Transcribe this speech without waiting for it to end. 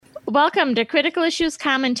Welcome to Critical Issues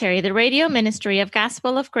Commentary, the radio ministry of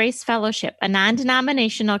Gospel of Grace Fellowship, a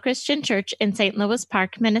non-denominational Christian church in St. Louis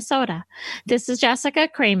Park, Minnesota. This is Jessica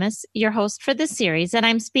Kramus, your host for this series, and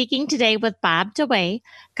I'm speaking today with Bob DeWay,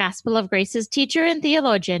 Gospel of Grace's teacher and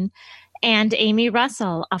theologian, and Amy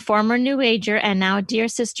Russell, a former New Ager and now dear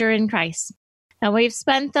sister in Christ. Now, we've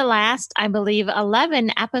spent the last, I believe,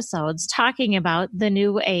 11 episodes talking about the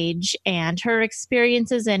New Age and her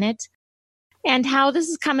experiences in it, and how this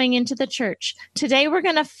is coming into the church. Today, we're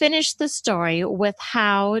going to finish the story with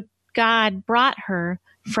how God brought her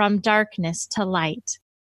from darkness to light.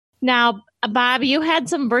 Now, Bob, you had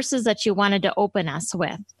some verses that you wanted to open us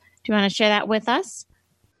with. Do you want to share that with us?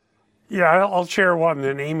 Yeah, I'll share one,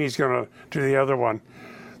 then Amy's going to do the other one.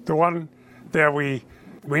 The one that we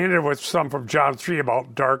ended with some from John 3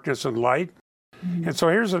 about darkness and light. Mm-hmm. And so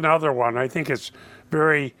here's another one. I think it's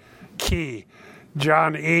very key.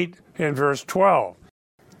 John 8 and verse 12.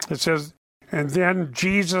 It says, "And then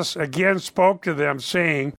Jesus again spoke to them,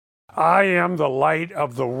 saying, I am the light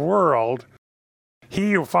of the world.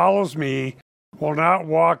 He who follows me will not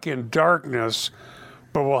walk in darkness,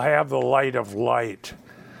 but will have the light of light."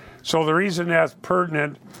 So the reason that's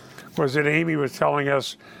pertinent was that Amy was telling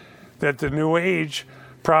us that the New Age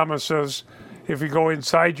promises if you go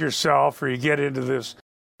inside yourself or you get into this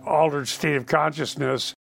altered state of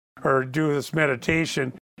consciousness or do this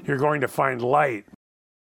meditation, you're going to find light.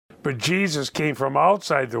 But Jesus came from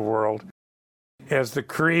outside the world as the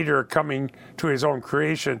creator coming to his own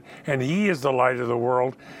creation, and he is the light of the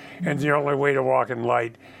world, and the only way to walk in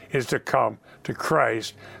light is to come to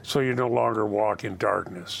Christ, so you no longer walk in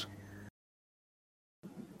darkness.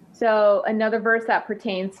 So another verse that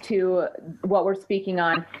pertains to what we're speaking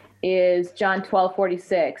on is John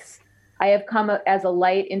 12:46. "I have come as a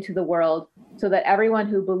light into the world, so that everyone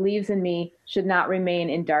who believes in me should not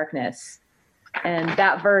remain in darkness." And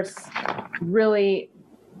that verse really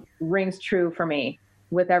rings true for me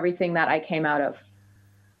with everything that I came out of.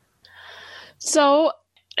 So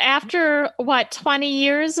after, 20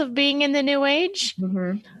 years of being in the New Age?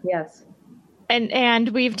 Mm-hmm. Yes. And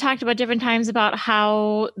we've talked about different times about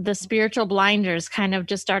how the spiritual blinders kind of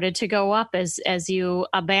just started to go up as you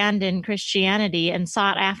abandoned Christianity and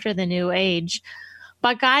sought after the New Age.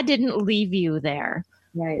 But God didn't leave you there.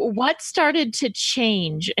 Right. What started to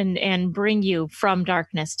change and bring you from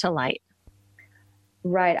darkness to light?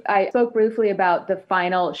 Right. I spoke briefly about the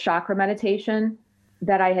final chakra meditation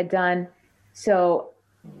that I had done. So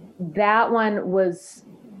that one was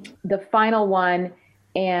the final one,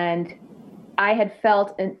 and I had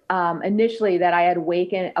felt initially that I had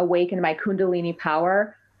awakened my Kundalini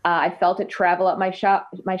power. I felt it travel up my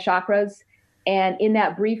chakras. And in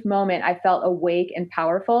that brief moment, I felt awake and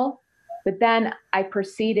powerful. But then I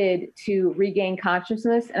proceeded to regain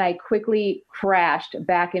consciousness, and I quickly crashed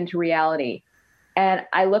back into reality. And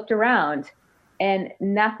I looked around, and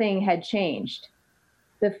nothing had changed.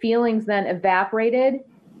 The feelings then evaporated,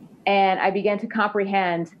 and I began to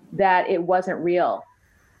comprehend that it wasn't real.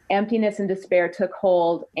 Emptiness and despair took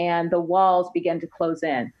hold, and the walls began to close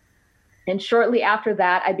in. And shortly after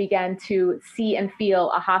that, I began to see and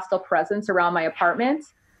feel a hostile presence around my apartment.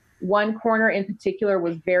 One corner in particular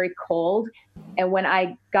was very cold, and when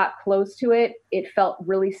I got close to it, it felt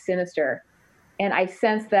really sinister. And I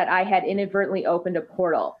sensed that I had inadvertently opened a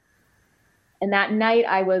portal. And that night,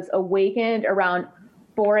 I was awakened around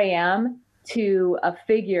 4 a.m. to a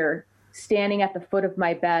figure standing at the foot of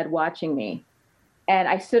my bed watching me. And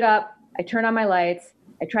I stood up, I turned on my lights,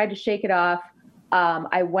 I tried to shake it off.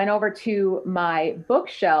 I went over to my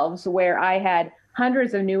bookshelves where I had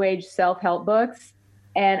hundreds of New Age self-help books,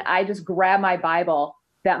 and I just grabbed my Bible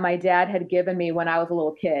that my dad had given me when I was a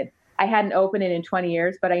little kid. I hadn't opened it in 20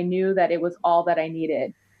 years, but I knew that it was all that I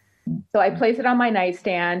needed. So I placed it on my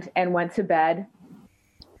nightstand and went to bed.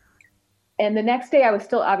 And the next day I was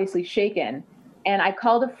still obviously shaken. And I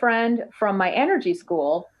called a friend from my energy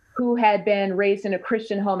school who had been raised in a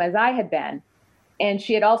Christian home as I had been. And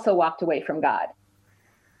she had also walked away from God.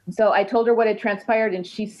 So I told her what had transpired, and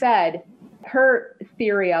she said her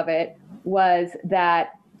theory of it was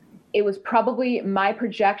that it was probably my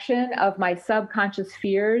projection of my subconscious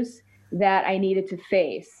fears that I needed to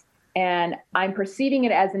face. And I'm perceiving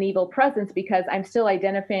it as an evil presence because I'm still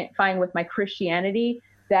identifying with my Christianity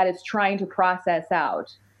that is trying to process out.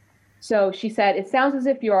 So she said, it sounds as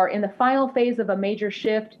if you're in the final phase of a major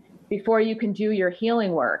shift before you can do your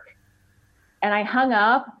healing work. And I hung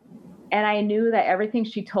up, and I knew that everything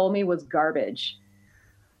she told me was garbage.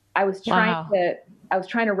 I was trying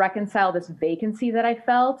to reconcile this vacancy that I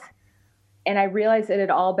felt, and I realized it had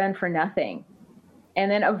all been for nothing.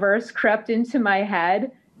 And then a verse crept into my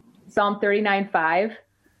head, Psalm 39:5.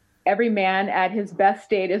 every man at his best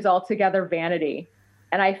state is altogether vanity.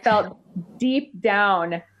 And I felt deep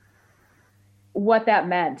down what that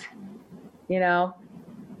meant,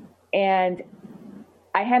 and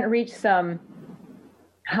I hadn't reached some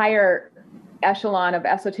higher echelon of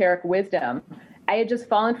esoteric wisdom. I had just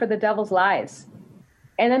fallen for the devil's lies.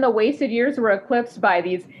 And then the wasted years were eclipsed by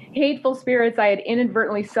these hateful spirits I had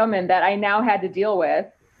inadvertently summoned that I now had to deal with.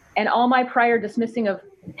 And all my prior dismissing of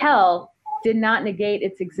hell did not negate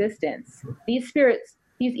its existence. These spirits,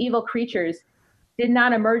 these evil creatures, did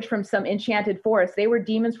not emerge from some enchanted forest. They were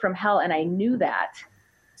demons from hell, and I knew that.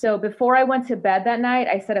 So before I went to bed that night,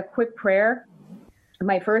 I said a quick prayer,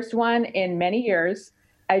 my first one in many years.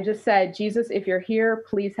 I just said, Jesus, if you're here,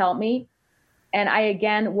 please help me. And I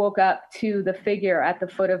again woke up to the figure at the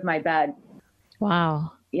foot of my bed.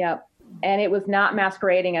 Wow. Yep. And it was not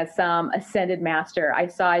masquerading as some ascended master. I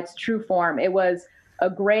saw its true form. It was a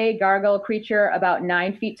gray gargoyle creature about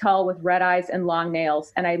 9 feet tall with red eyes and long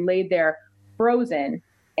nails. And I laid there frozen.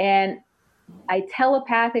 And I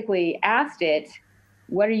telepathically asked it,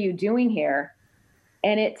 what are you doing here?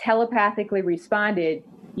 And it telepathically responded,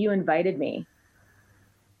 you invited me.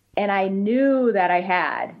 And I knew that I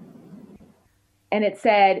had. And it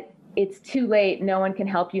said, it's too late. No one can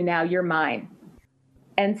help you now. You're mine.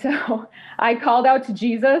 And so I called out to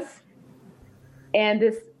Jesus, and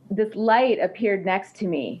this light appeared next to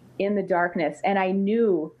me in the darkness. And I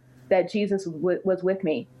knew that Jesus was with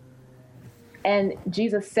me. And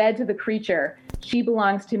Jesus said to the creature, she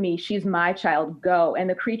belongs to me. She's my child. Go. And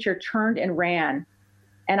the creature turned and ran.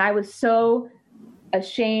 And I was so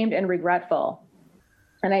ashamed and regretful.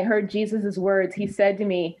 And I heard Jesus's words. He said to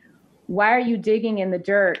me, why are you digging in the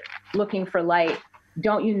dirt looking for light?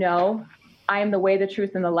 Don't you know I am the way, the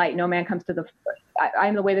truth, and the light. No man comes to I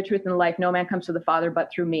am the way, the truth, and the life. No man comes to the Father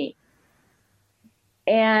but through me.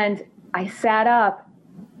 And I sat up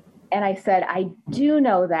and I said, I do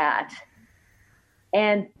know that.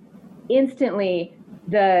 And instantly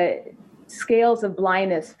the scales of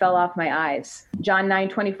blindness fell off my eyes. John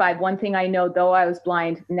 9:25, one thing I know, though I was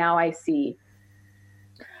blind, now I see.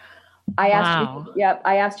 I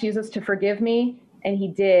asked Jesus to forgive me, and he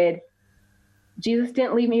did. Jesus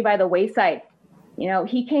didn't leave me by the wayside.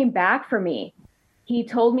 He came back for me. He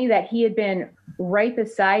told me that he had been right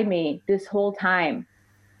beside me this whole time.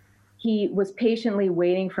 He was patiently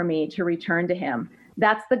waiting for me to return to him.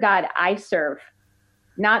 That's the God I serve,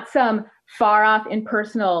 not some far off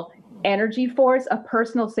impersonal energy force, a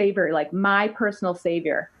personal savior, like my personal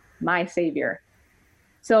savior, my savior.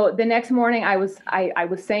 So the next morning I was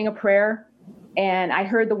saying a prayer, and I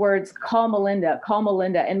heard the words, call Melinda.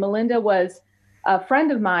 And Melinda was a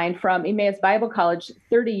friend of mine from Emmaus Bible College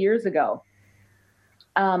 30 years ago.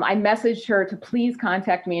 I messaged her to please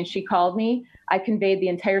contact me, and she called me. I conveyed the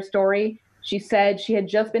entire story. She said she had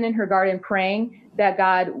just been in her garden praying that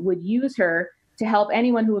God would use her to help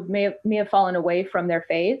anyone who may have fallen away from their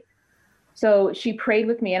faith. So she prayed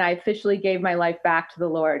with me, and I officially gave my life back to the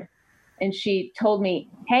Lord. And she told me,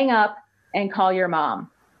 hang up and call your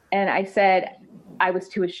mom. And I said, I was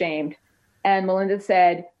too ashamed. And Melinda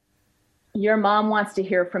said, your mom wants to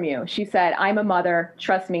hear from you. She said, I'm a mother.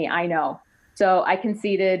 Trust me, I know. So I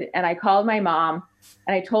conceded, and I called my mom,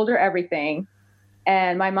 and I told her everything.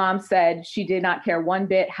 And my mom said she did not care one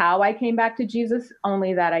bit how I came back to Jesus,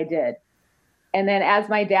 only that I did. And then, as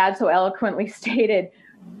my dad so eloquently stated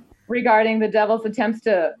regarding the devil's attempts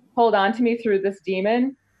to hold on to me through this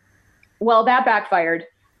demon, well, that backfired.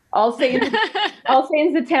 All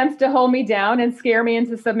Satan's attempts to hold me down and scare me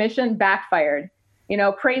into submission backfired.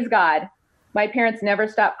 Praise God. My parents never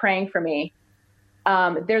stopped praying for me.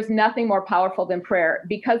 There's nothing more powerful than prayer.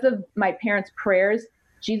 Because of my parents' prayers,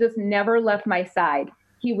 Jesus never left my side.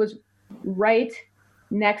 He was right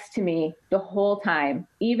next to me the whole time,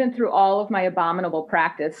 even through all of my abominable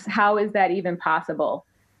practice. How is that even possible?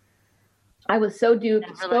 I was so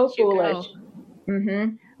duped, so foolish.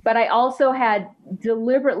 Mm-hmm. But I also had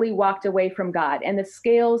deliberately walked away from God, and the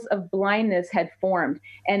scales of blindness had formed,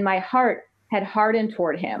 and my heart had hardened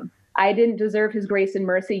toward him. I didn't deserve his grace and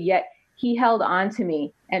mercy, yet he held on to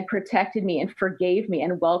me and protected me and forgave me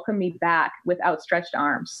and welcomed me back with outstretched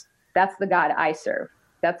arms. That's the God I serve.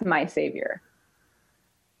 That's my Savior.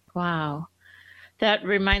 Wow. That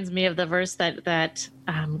reminds me of the verse that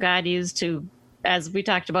God used to, as we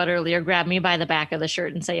talked about earlier, grab me by the back of the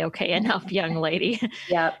shirt and say, okay, enough, young lady.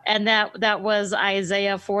 Yep. And that was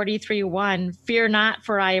Isaiah 43:1. Fear not,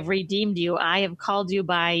 for I have redeemed you. I have called you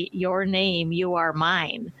by your name. You are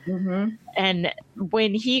mine. Mm-hmm. And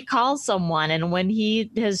when he calls someone, and when he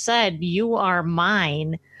has said, you are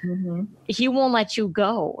mine, mm-hmm. he won't let you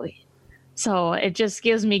go. So it just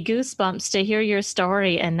gives me goosebumps to hear your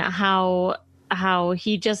story and how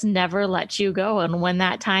he just never let you go. And when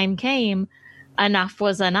that time came, enough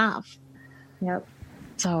was enough. Yep.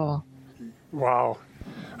 So. Wow.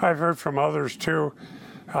 I've heard from others too,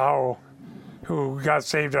 who got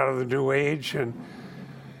saved out of the New Age, and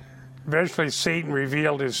eventually Satan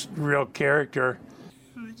revealed his real character.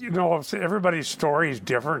 You know, everybody's story is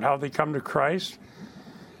different, how they come to Christ.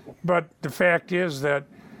 But the fact is that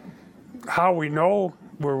how we know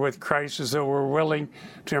we're with Christ is that we're willing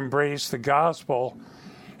to embrace the gospel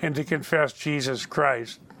and to confess Jesus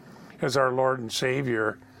Christ as our Lord and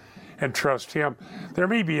Savior and trust Him. There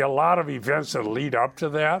may be a lot of events that lead up to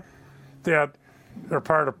that are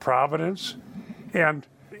part of providence. And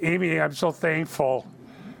Amy, I'm so thankful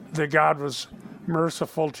that God was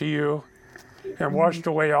merciful to you and washed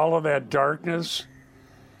away all of that darkness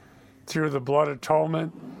through the blood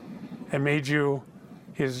atonement and made you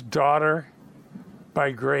His daughter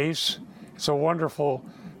by grace. It's a wonderful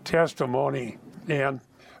testimony, and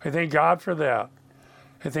I thank God for that.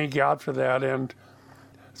 I thank God for that. And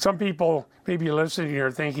some people may be listening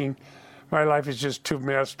here thinking, my life is just too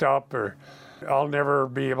messed up, or I'll never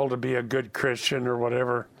be able to be a good Christian, or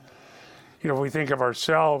whatever. You know, we think of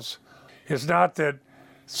ourselves. It's not that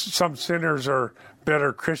some sinners are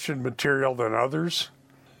better Christian material than others.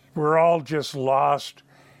 We're all just lost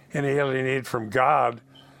and alienated from God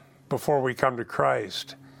before we come to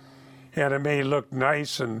Christ. And it may look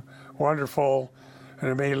nice and wonderful, and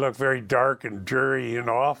it may look very dark and dreary and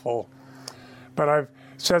awful. But I've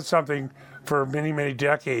said something for many, many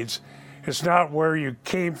decades. It's not where you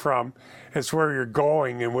came from, it's where you're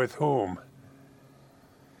going and with whom.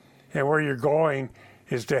 And where you're going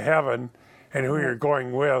is to heaven, and who you're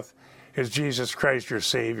going with is Jesus Christ, your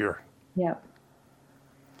Savior. Yep.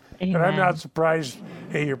 Amen. And I'm not surprised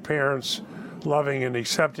at your parents loving and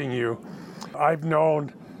accepting you. I've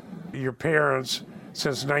known your parents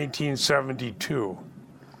since 1972.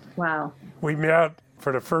 Wow. We met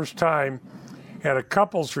for the first time at a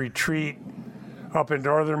couples retreat up in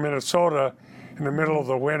northern Minnesota in the middle of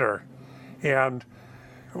the winter. And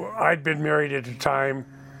I'd been married at the time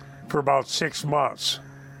for about 6 months.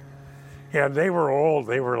 And they were old.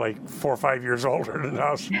 They were like 4 or 5 years older than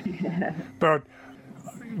us. But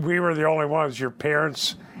we were the only ones. Your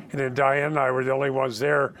parents and then Diane and I were the only ones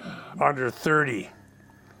there under 30.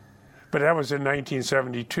 But that was in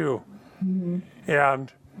 1972. Mm-hmm.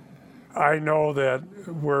 And I know that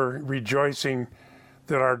we're rejoicing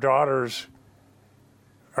that our daughters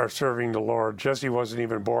are serving the Lord. Jesse wasn't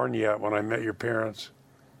even born yet when I met your parents.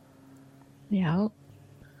 Yeah.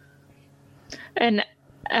 And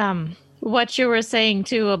what you were saying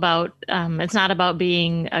too about it's not about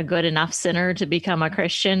being a good enough sinner to become a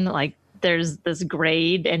Christian. Like, there's this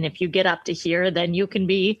grade, and if you get up to here, then you can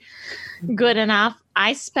be good enough.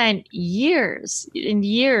 I spent years and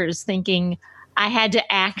years thinking I had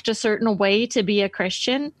to act a certain way to be a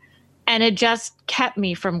Christian, and it just kept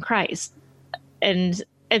me from Christ. And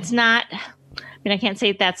it's not, I mean, I can't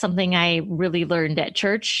say that's something I really learned at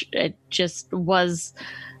church. It just was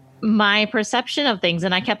my perception of things.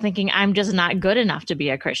 And I kept thinking, I'm just not good enough to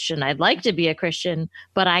be a Christian. I'd like to be a Christian,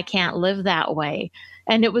 but I can't live that way.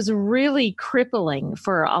 And it was really crippling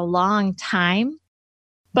for a long time.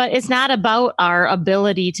 But it's not about our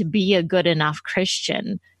ability to be a good enough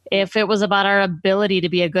Christian. If it was about our ability to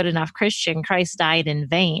be a good enough Christian, Christ died in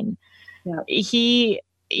vain. Yeah.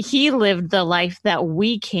 He lived the life that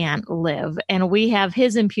we can't live, and we have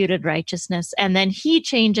His imputed righteousness, and then He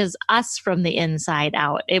changes us from the inside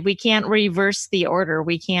out. We can't reverse the order.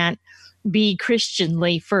 We can't be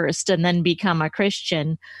Christianly first and then become a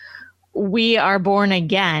Christian. We are born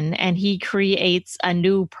again, and He creates a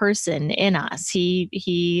new person in us.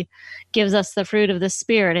 He gives us the fruit of the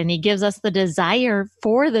Spirit, and He gives us the desire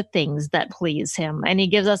for the things that please Him. And He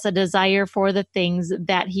gives us a desire for the things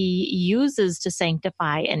that He uses to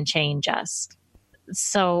sanctify and change us.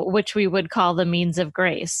 So, which we would call the means of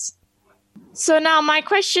grace. So now my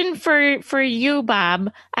question for you,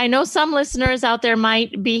 Bob, I know some listeners out there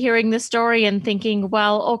might be hearing this story and thinking,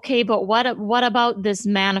 well, okay, but what about this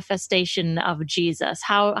manifestation of Jesus?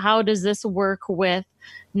 How does this work with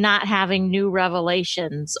not having new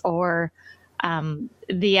revelations, or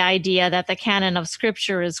the idea that the canon of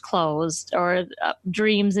Scripture is closed, or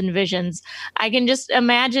dreams and visions? I can just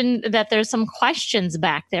imagine that there's some questions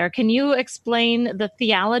back there. Can you explain the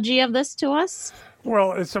theology of this to us?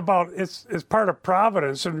 Well, it's part of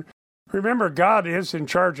providence. And remember, God is in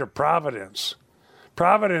charge of providence.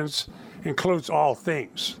 Providence includes all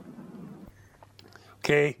things.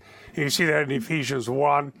 Okay? And you see that in Ephesians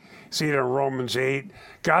 1, you see it in Romans 8.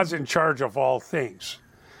 God's in charge of all things.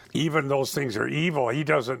 even those things are evil. He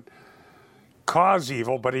doesn't cause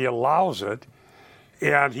evil, but he allows it,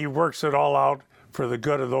 and he works it all out for the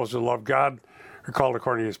good of those who love God, are called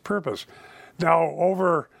according to his purpose. Now,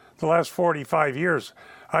 over the last 45 years,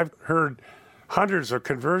 I've heard hundreds of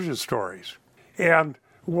conversion stories. And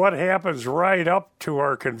what happens right up to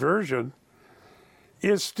our conversion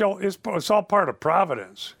it's all part of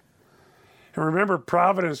providence. And remember,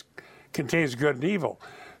 providence contains good and evil.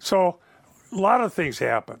 So a lot of things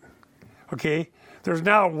happen, okay? There's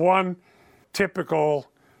not one typical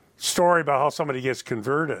story about how somebody gets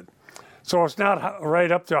converted. So it's not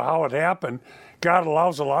right up to how it happened. God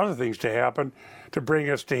allows a lot of things to happen to bring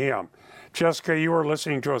us to him. Jessica, you were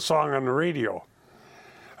listening to a song on the radio.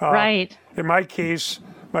 Right. In my case,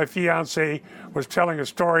 my fiance was telling a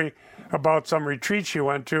story about some retreat she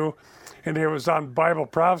went to, and it was on Bible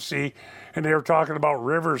prophecy, and they were talking about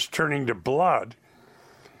rivers turning to blood.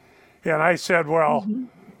 And I said, well,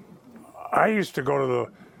 I used to go to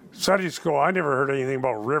the Sunday school. I never heard anything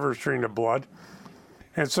about rivers turning to blood.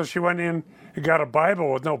 And so she went in and got a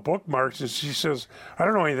Bible with no bookmarks, and she says, I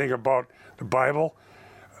don't know anything about the Bible.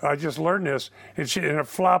 I just learned this. And it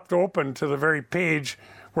flopped open to the very page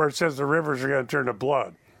where it says the rivers are going to turn to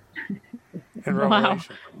blood in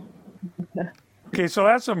Revelation. Wow. Okay, so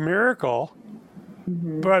that's a miracle,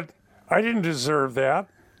 but I didn't deserve that.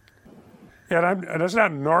 And it's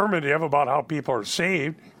not normative about how people are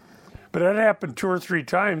saved, but that happened 2 or 3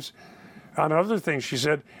 times on other things, she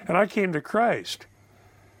said, and I came to Christ.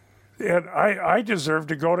 And I deserved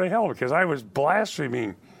to go to hell because I was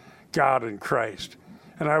blaspheming God and Christ,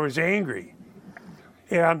 and I was angry.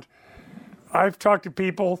 And I've talked to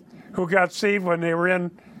people who got saved when they were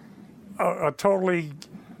in a totally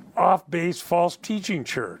off-base, false teaching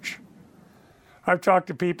church. I've talked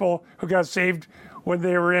to people who got saved when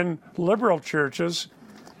they were in liberal churches,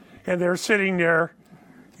 and they're sitting there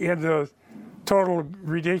in the total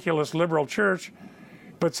ridiculous liberal church,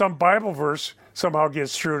 but some Bible verse somehow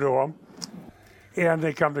gets through to them, and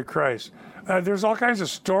they come to Christ. There's all kinds of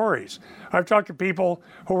stories. I've talked to people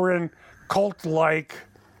who were in cult-like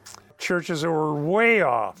churches that were way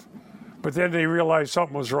off, but then they realized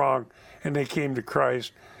something was wrong, and they came to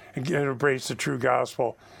Christ and embraced the true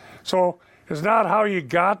gospel. So it's not how you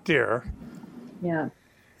got there. Yeah.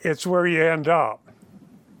 It's where you end up.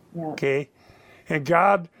 Yeah. Okay? And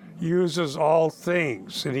God uses all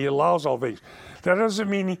things, and he allows all things. That doesn't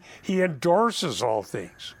mean he endorses all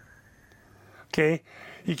things. Okay?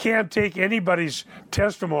 You can't take anybody's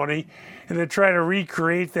testimony and then try to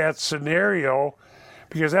recreate that scenario,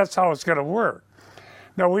 because that's how it's going to work.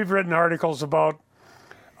 Now, we've written articles about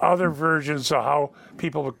other versions of how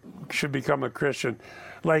people should become a Christian,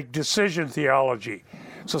 like decision theology.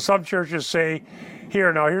 So some churches say,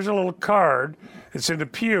 here's a little card. It's in the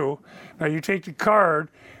pew. Now you take the card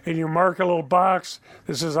and you mark a little box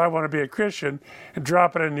that says, I want to be a Christian, and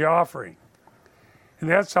drop it in the offering. And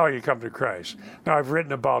that's how you come to Christ. Now, I've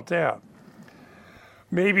written about that.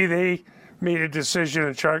 Maybe they made a decision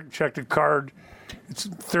and checked a card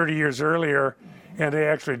 30 years earlier, and they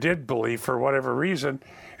actually did believe for whatever reason.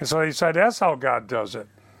 And so they decide that's how God does it.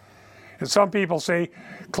 And some people say,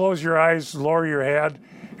 close your eyes, lower your head.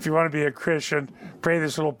 If you want to be a Christian, pray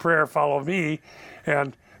this little prayer, follow me,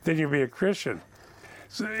 and then you'll be a Christian.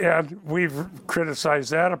 And we've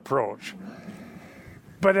criticized that approach.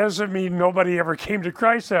 But it doesn't mean nobody ever came to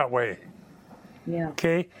Christ that way. Yeah.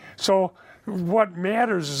 Okay? So what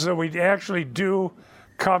matters is that we actually do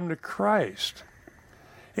come to Christ.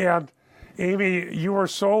 And Amy, you were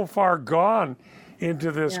so far gone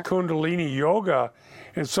into this Kundalini yoga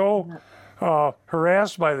and so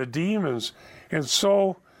harassed by the demons and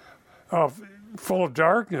so full of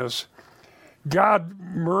darkness. God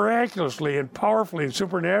miraculously and powerfully and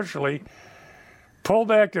supernaturally pulled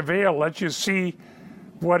back the veil, let you see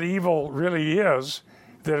what evil really is,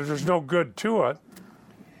 that there's no good to it,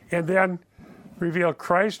 and then reveal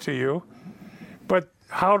Christ to you. But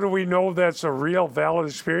how do we know that's a real, valid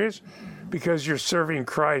experience? Because you're serving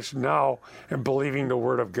Christ now and believing the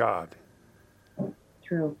Word of God.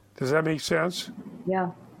 True. Does that make sense?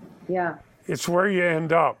 Yeah. Yeah. It's where you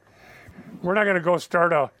end up. We're not going to go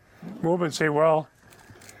start a movement and say, well,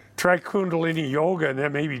 try Kundalini yoga and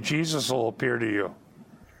then maybe Jesus will appear to you.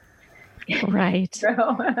 Right.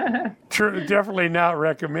 True, definitely not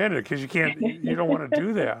recommended, because you don't want to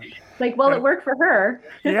do that. Like, well, it worked for her.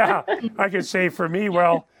 Yeah, I could say for me,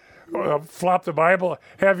 well, flop the Bible,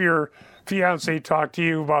 have your fiance talk to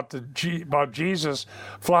you about about Jesus,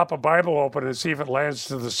 flop a Bible open and see if it lands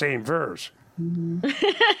to the same verse. You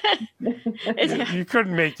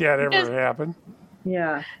couldn't make that ever happen.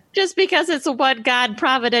 Yeah. Just because it's what God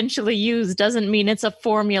providentially used doesn't mean it's a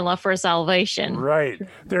formula for salvation. Right.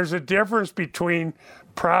 There's a difference between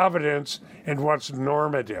providence and what's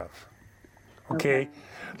normative. Okay?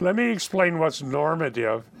 Let me explain what's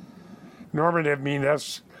normative. Normative means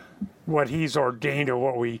that's what he's ordained or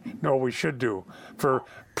what we know we should do for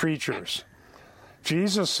preachers.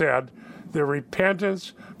 Jesus said the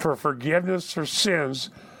repentance for forgiveness of sins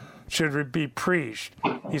should be preached.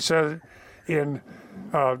 He said in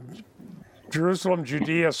Jerusalem,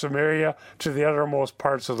 Judea, Samaria, to the uttermost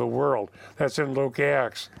parts of the world. That's in Luke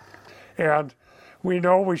Acts. And we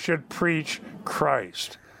know we should preach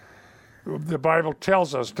Christ. The Bible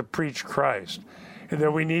tells us to preach Christ, and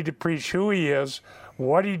that we need to preach who he is,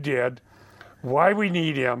 what he did, why we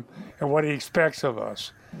need him, and what he expects of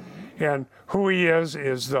us. And who he is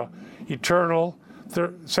the eternal,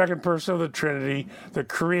 second person of the Trinity, the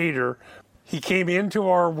Creator. He came into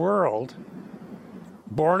our world,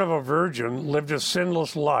 born of a virgin, lived a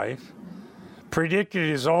sinless life, predicted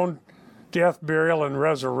his own death, burial, and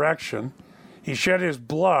resurrection. He shed his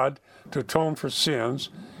blood to atone for sins,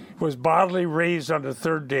 was bodily raised on the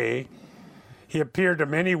third day. He appeared to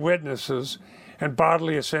many witnesses and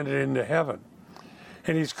bodily ascended into heaven.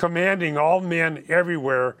 And he's commanding all men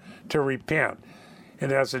everywhere to repent.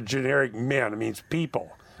 And that's a generic men, it means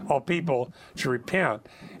people. All people should repent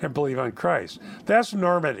and believe on Christ. That's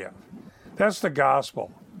normative. That's the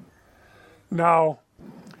gospel. Now,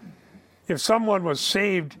 if someone was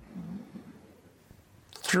saved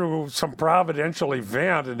through some providential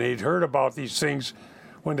event and they'd heard about these things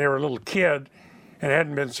when they were a little kid and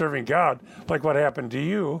hadn't been serving God, like what happened to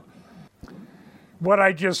you, what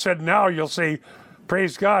I just said now, you'll say,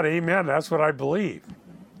 praise God, amen, that's what I believe.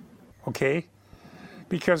 Okay?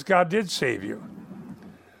 Because God did save you.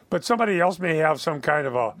 But somebody else may have some kind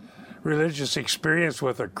of a religious experience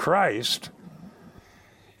with a Christ,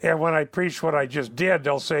 and when I preach what I just did,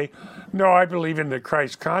 they'll say, no, I believe in the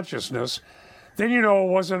Christ consciousness. Then you know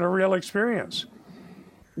it wasn't a real experience.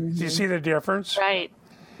 Mm-hmm. Do you see the difference? Right.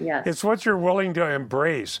 Yes. It's what you're willing to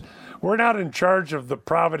embrace. We're not in charge of the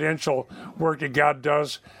providential work that God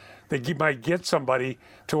does that might get somebody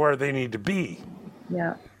to where they need to be.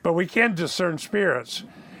 Yeah. But we can discern spirits,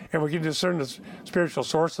 and we can discern the spiritual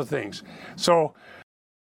source of things. So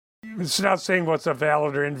it's not saying what's a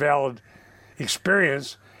valid or invalid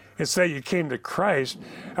experience. It's that you came to Christ.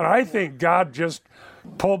 And I think God just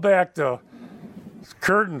pulled back the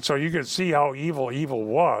curtain so you could see how evil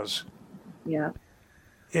was. Yeah.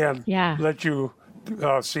 And let you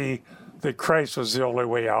see that Christ was the only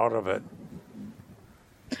way out of it.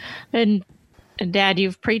 And Dad,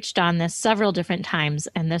 you've preached on this several different times,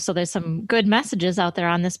 and so there's some good messages out there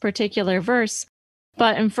on this particular verse.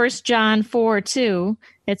 But in 1 John 4:2,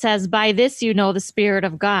 it says, by this you know the Spirit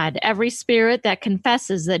of God. Every spirit that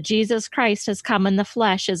confesses that Jesus Christ has come in the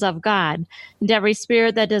flesh is of God. And every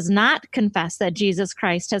spirit that does not confess that Jesus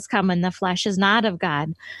Christ has come in the flesh is not of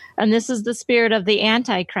God. And this is the spirit of the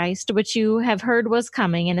Antichrist, which you have heard was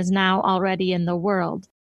coming and is now already in the world.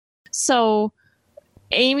 So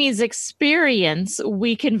Amy's experience,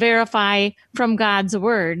 we can verify from God's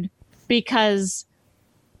word because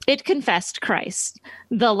it confessed Christ.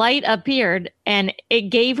 The light appeared and it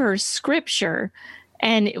gave her scripture,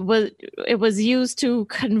 and it was used to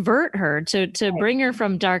convert her, to bring her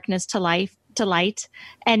from darkness to light.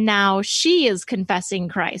 And now she is confessing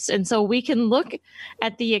Christ. And so we can look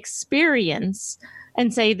at the experience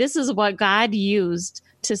and say, this is what God used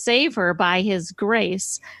to save her by his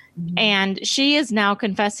grace. Mm-hmm. And she is now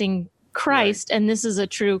confessing Christ, right. And this is a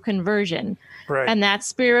true conversion. Right. And that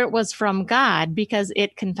spirit was from God because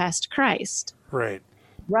it confessed Christ. Right.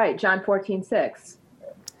 Right. John 14:6.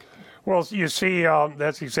 Well, you see,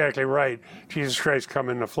 that's exactly right. Jesus Christ come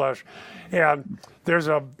in the flesh. And there's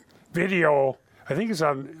a video, I think it's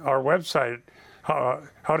on our website, how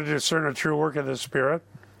to discern a true work of the Spirit.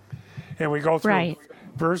 And we go through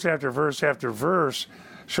verse after verse after verse,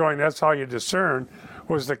 showing that's how you discern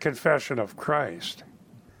was the confession of Christ.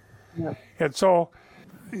 Yep. And so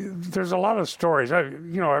there's a lot of stories.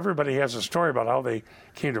 Everybody has a story about how they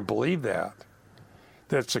came to believe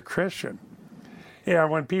that's a Christian. And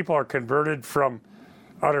when people are converted from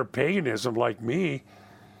utter paganism like me,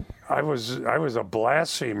 I was a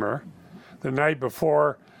blasphemer. The night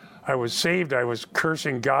before I was saved, I was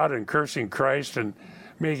cursing God and cursing Christ and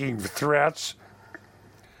making threats.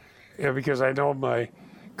 And because I know my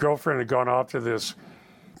girlfriend had gone off to this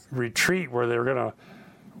retreat where they were going to,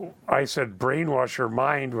 I said, brainwash her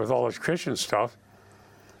mind with all this Christian stuff.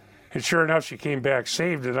 And sure enough, she came back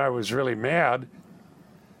saved, and I was really mad.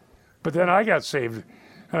 But then I got saved,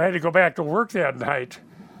 and I had to go back to work that night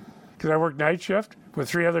because I worked night shift with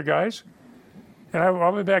 3 other guys. And I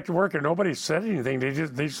went back to work and nobody said anything. They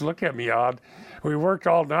just looked at me odd. We worked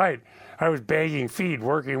all night. I was bagging feed,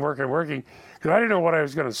 working, because I didn't know what I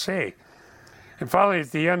was going to say. And finally, at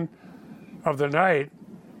the end of the night,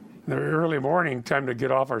 the early morning, time to get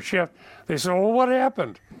off our shift, they said, well, what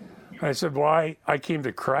happened? And I said, well, I came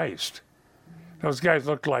to Christ. Those guys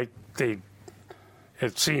looked like they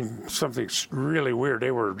had seen something really weird. They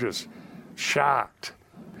were just shocked.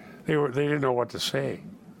 They didn't know what to say.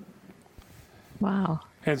 Wow.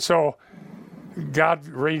 And so God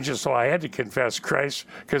arranged it so I had to confess Christ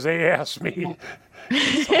because they asked me.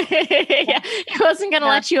 Yeah, he wasn't going to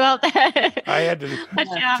let you out that. I had to let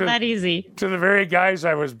you out that easy. To the very guys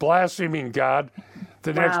I was blaspheming God,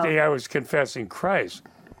 the next day I was confessing Christ.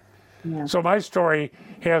 Yeah. So my story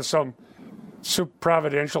has some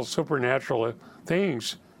providential, supernatural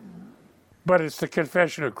things, but it's the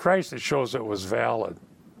confession of Christ that shows it was valid.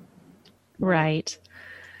 Right.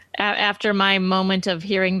 After my moment of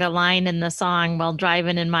hearing the line in the song while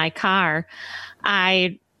driving in my car,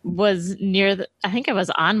 I was I think I was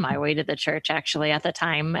on my way to the church actually at the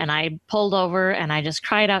time. And I pulled over and I just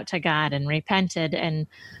cried out to God and repented. And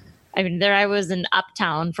I mean, there I was in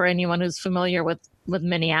Uptown, for anyone who's familiar with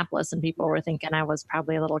Minneapolis, and people were thinking I was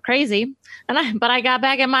probably a little crazy. But I got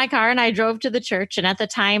back in my car and I drove to the church. And at the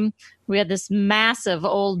time we had this massive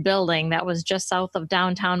old building that was just south of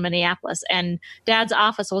downtown Minneapolis. And Dad's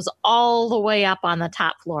office was all the way up on the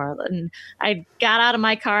top floor. And I got out of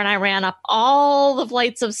my car and I ran up all the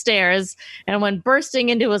flights of stairs and went bursting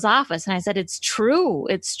into his office. And I said, it's true.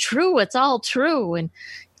 It's true. It's all true. And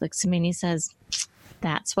he looks at me and he says,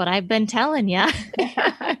 that's what I've been telling you.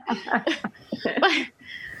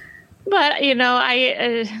 but you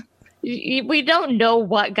know, we don't know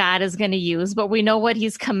what God is going to use, but we know what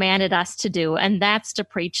he's commanded us to do. And that's to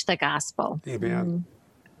preach the gospel. Amen.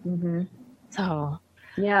 Mm-hmm. So,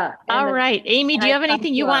 yeah. All right. Amy, do you have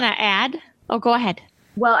anything you want to add? Oh, go ahead.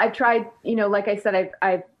 Well, I've tried, you know, like I said,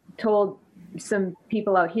 I've told some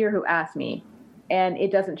people out here who asked me, and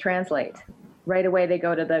it doesn't translate. Right away, they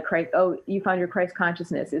go to the Christ. Oh, you found your Christ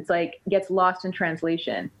consciousness. It's like gets lost in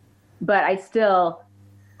translation, but I still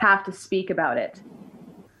have to speak about it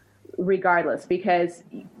regardless, because,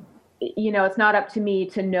 you know, it's not up to me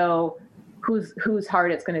to know whose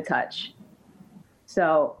heart it's going to touch.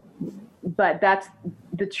 So, but that's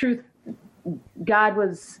the truth. God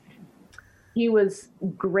he was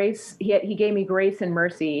grace. He gave me grace and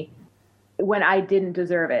mercy when I didn't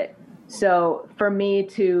deserve it. So for me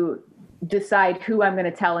to decide who I'm going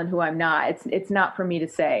to tell and who I'm not, it's not for me to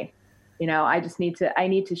say. You know, I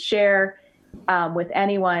need to share with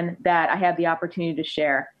anyone that I have the opportunity to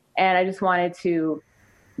share. And I just wanted to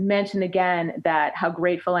mention again that how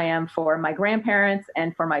grateful I am for my grandparents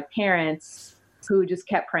and for my parents who just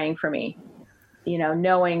kept praying for me, you know,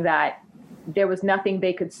 knowing that there was nothing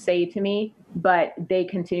they could say to me, but they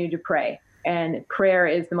continued to pray. And prayer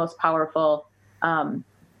is the most powerful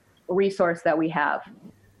resource that we have.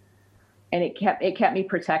 And it kept me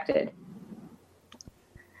protected.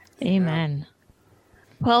 Amen.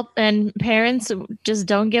 Well, and parents, just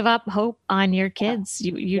don't give up hope on your kids.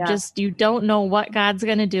 You don't know what God's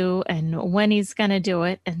going to do and when he's going to do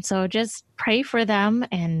it. And so just pray for them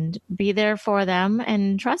and be there for them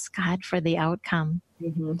and trust God for the outcome.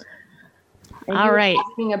 Mm-hmm. And all right.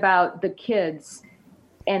 Talking about the kids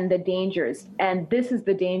and the dangers. And this is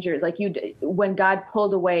the dangers. Like when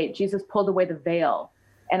Jesus pulled away the veil,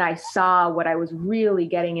 and I saw what I was really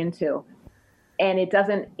getting into. And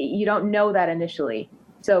you don't know that initially.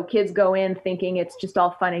 So kids go in thinking it's just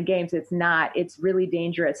all fun and games. It's not. It's really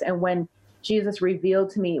dangerous. And when Jesus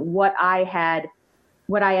revealed to me what I had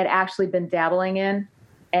actually been dabbling in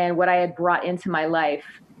and what I had brought into my life,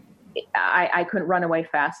 I couldn't run away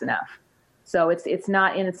fast enough. So it's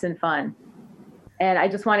not innocent fun. And I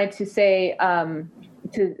just wanted to say,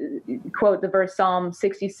 to quote the verse Psalm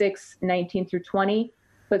 66, 19 through 20,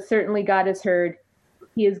 but certainly God has heard.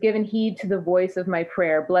 He has given heed to the voice of my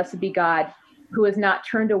prayer. Blessed be God, who has not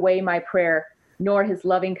turned away my prayer, nor his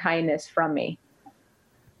loving kindness from me.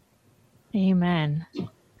 Amen.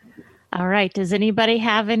 All right. Does anybody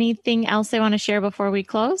have anything else they want to share before we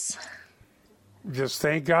close? Just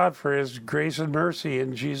thank God for his grace and mercy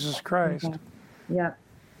in Jesus Christ. Okay. Yeah.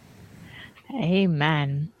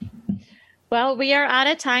 Amen. Well, we are out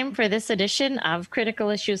of time for this edition of Critical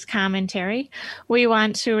Issues Commentary. We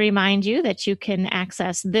want to remind you that you can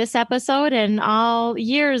access this episode and all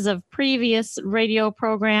years of previous radio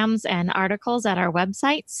programs and articles at our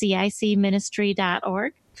website,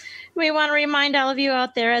 cicministry.org. We want to remind all of you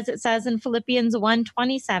out there, as it says in Philippians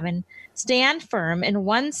 1:27, stand firm in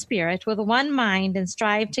one spirit with one mind and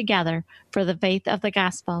strive together for the faith of the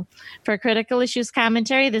gospel. For Critical Issues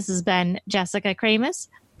Commentary, this has been Jessica Kramus,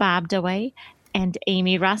 Bob DeWay, and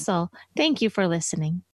Amy Russell. Thank you for listening.